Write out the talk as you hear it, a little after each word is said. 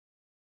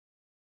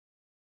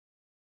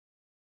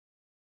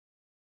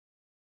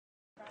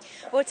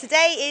Well,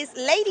 today is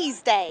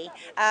Ladies' Day,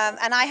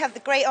 and I have the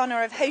great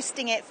honour of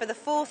hosting it for the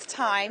fourth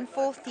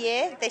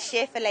year this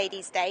year for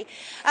Ladies' Day.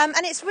 And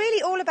it's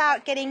really all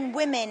about getting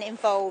women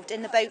involved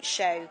in the boat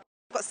show.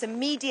 I've got some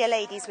media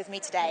ladies with me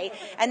today,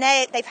 and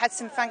they've had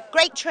some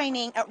great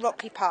training at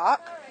Rockley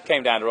Park.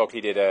 Came down to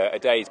Rockley, did a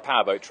day's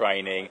powerboat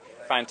training,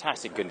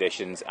 fantastic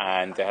conditions,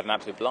 and they had an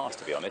absolute blast,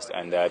 to be honest,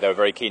 and they were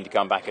very keen to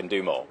come back and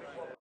do more.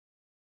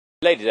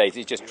 Ladies' Days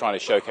is just trying to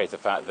showcase the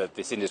fact that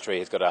this industry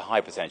has got a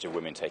high percentage of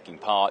women taking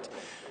part.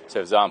 So,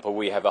 for example,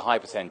 we have a high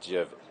percentage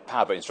of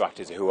powerboat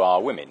instructors who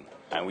are women.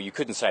 And you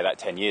couldn't say that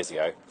 10 years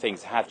ago.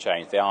 Things have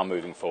changed, they are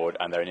moving forward,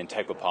 and they're an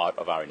integral part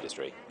of our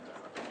industry.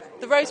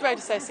 The Rose Road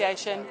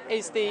Association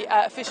is the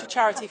official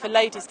charity for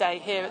Ladies' Day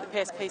here at the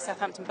PSP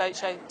Southampton Boat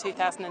Show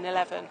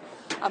 2011.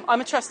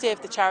 I'm a trustee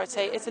of the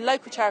charity. It's a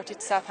local charity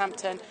to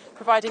Southampton,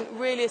 providing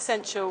really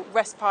essential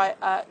respite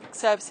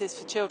services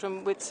for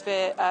children with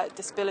severe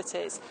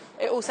disabilities.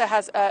 It also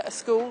has a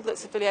school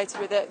that's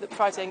affiliated with it, that's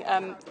providing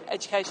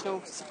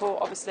educational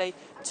support, obviously,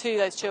 to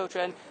those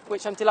children,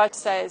 which I'm delighted to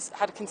say has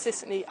had a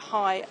consistently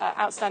high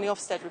outstanding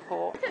Ofsted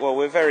report. Well,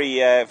 we're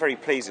very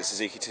pleased at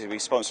Suzuki to be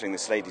sponsoring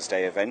this Ladies'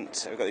 Day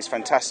event. We've got these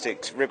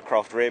fantastic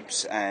Ribcraft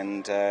ribs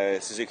and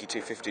Suzuki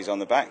 250s on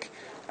the back.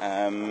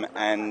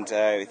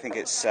 We think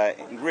it's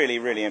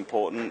really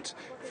important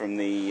from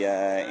the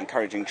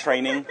encouraging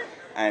training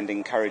and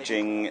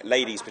encouraging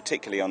ladies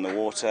particularly on the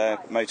water.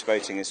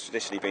 Motorboating has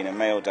traditionally been a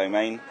male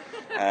domain,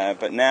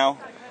 but now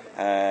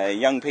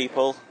young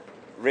people,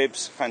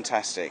 ribs,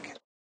 fantastic.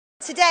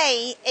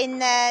 Today in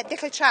their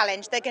little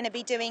challenge they're going to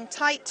be doing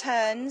tight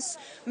turns,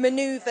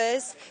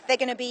 manoeuvres, they're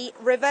going to be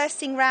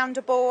reversing round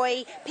a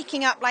buoy,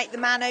 picking up like the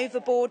man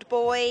overboard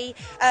buoy,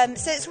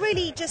 so it's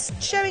really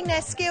just showing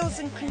their skills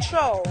and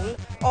control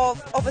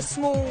of a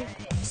small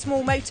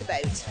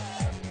motorboat.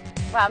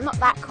 Well, I'm not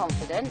that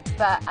confident,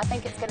 but I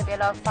think it's going to be a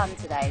lot of fun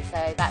today,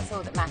 so that's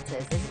all that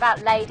matters. It's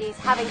about ladies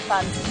having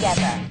fun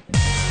together.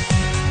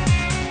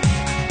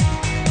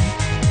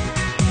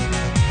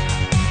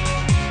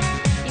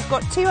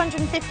 Got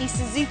 250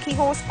 Suzuki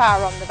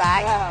horsepower on the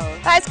back. Wow.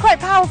 That is quite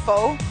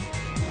powerful.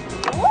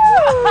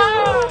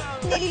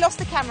 Woo! Nearly lost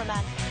the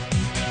cameraman.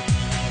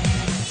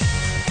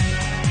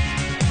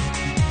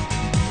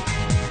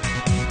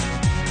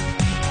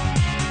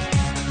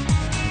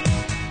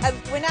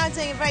 We're now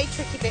doing a very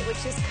tricky bit,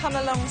 which is come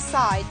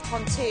alongside the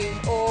pontoon,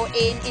 or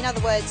in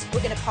other words,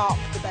 we're going to park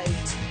the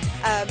boat.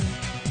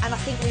 And I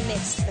think we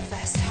missed the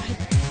first time.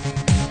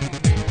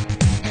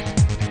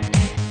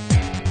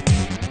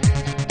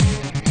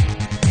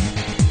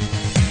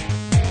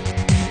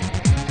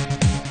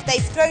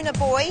 They've thrown a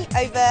buoy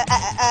over,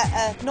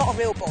 not a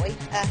real buoy,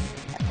 a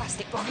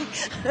plastic buoy.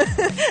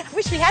 I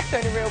wish we had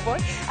thrown a real buoy,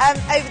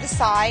 over the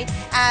side,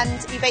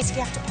 and you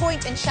basically have to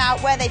point and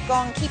shout where they've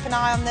gone, keep an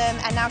eye on them,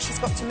 and now she's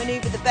got to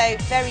manoeuvre the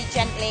boat very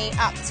gently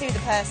up to the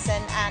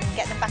person and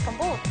get them back on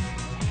board.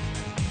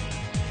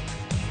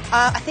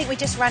 I think we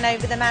just ran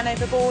over the man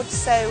overboard,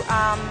 so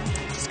I'm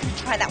just going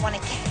to try that one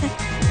again.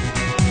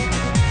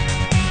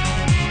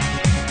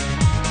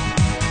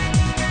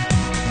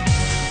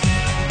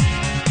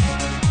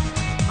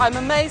 I'm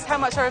amazed how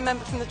much I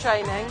remember from the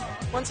training.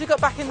 Once we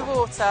got back in the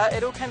water,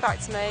 it all came back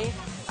to me.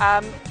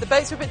 The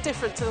boats were a bit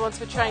different to the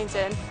ones we trained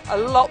in, a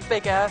lot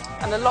bigger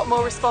and a lot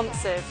more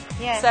responsive.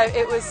 Yeah. So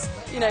it was,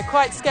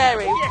 quite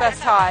scary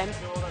first time,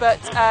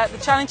 but the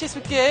challenges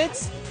were good,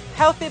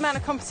 healthy amount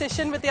of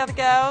competition with the other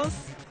girls.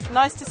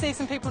 Nice to see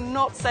some people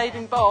not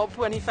saving Bob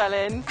when he fell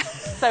in.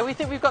 So we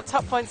think we've got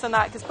top points on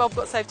that because Bob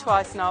got saved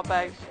twice in our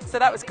boat. So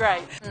that was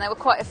great. And there were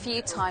quite a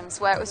few times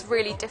where it was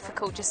really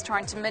difficult just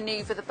trying to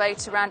manoeuvre the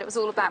boat around. It was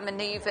all about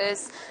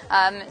manoeuvres,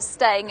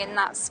 staying in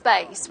that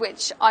space,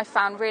 which I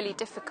found really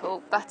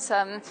difficult. But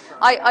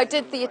I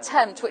did the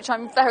attempt, which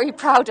I'm very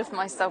proud of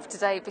myself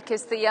today,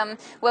 because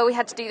where we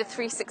had to do the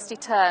 360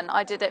 turn,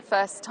 I did it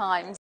first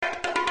time.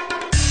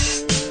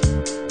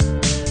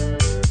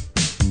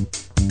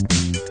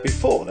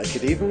 Before they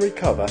could even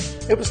recover,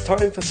 it was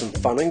time for some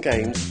fun and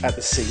games at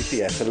the Sea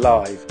Theatre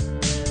Live.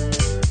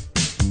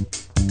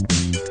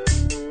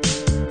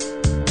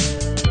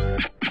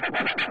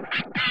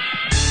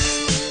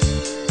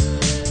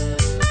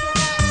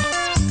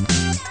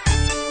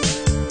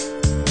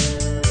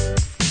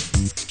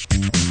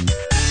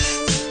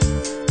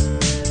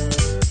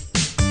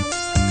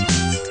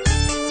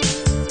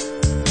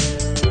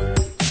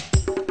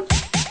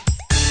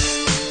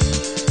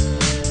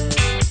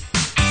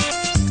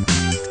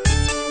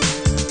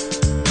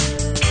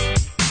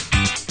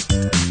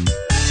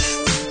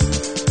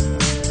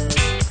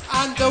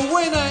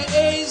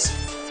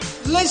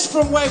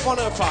 From Wave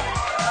 105.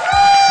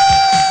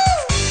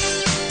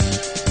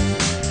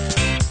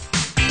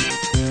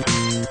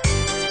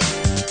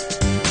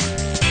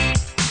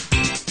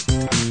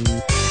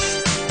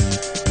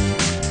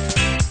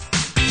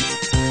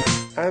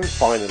 And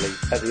finally,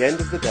 at the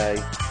end of the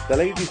day, the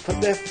ladies put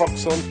their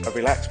frocks on and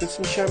relaxed with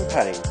some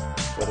champagne,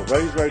 where the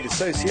Rose Road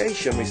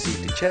Association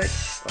received a cheque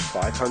of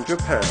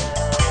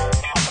 £500.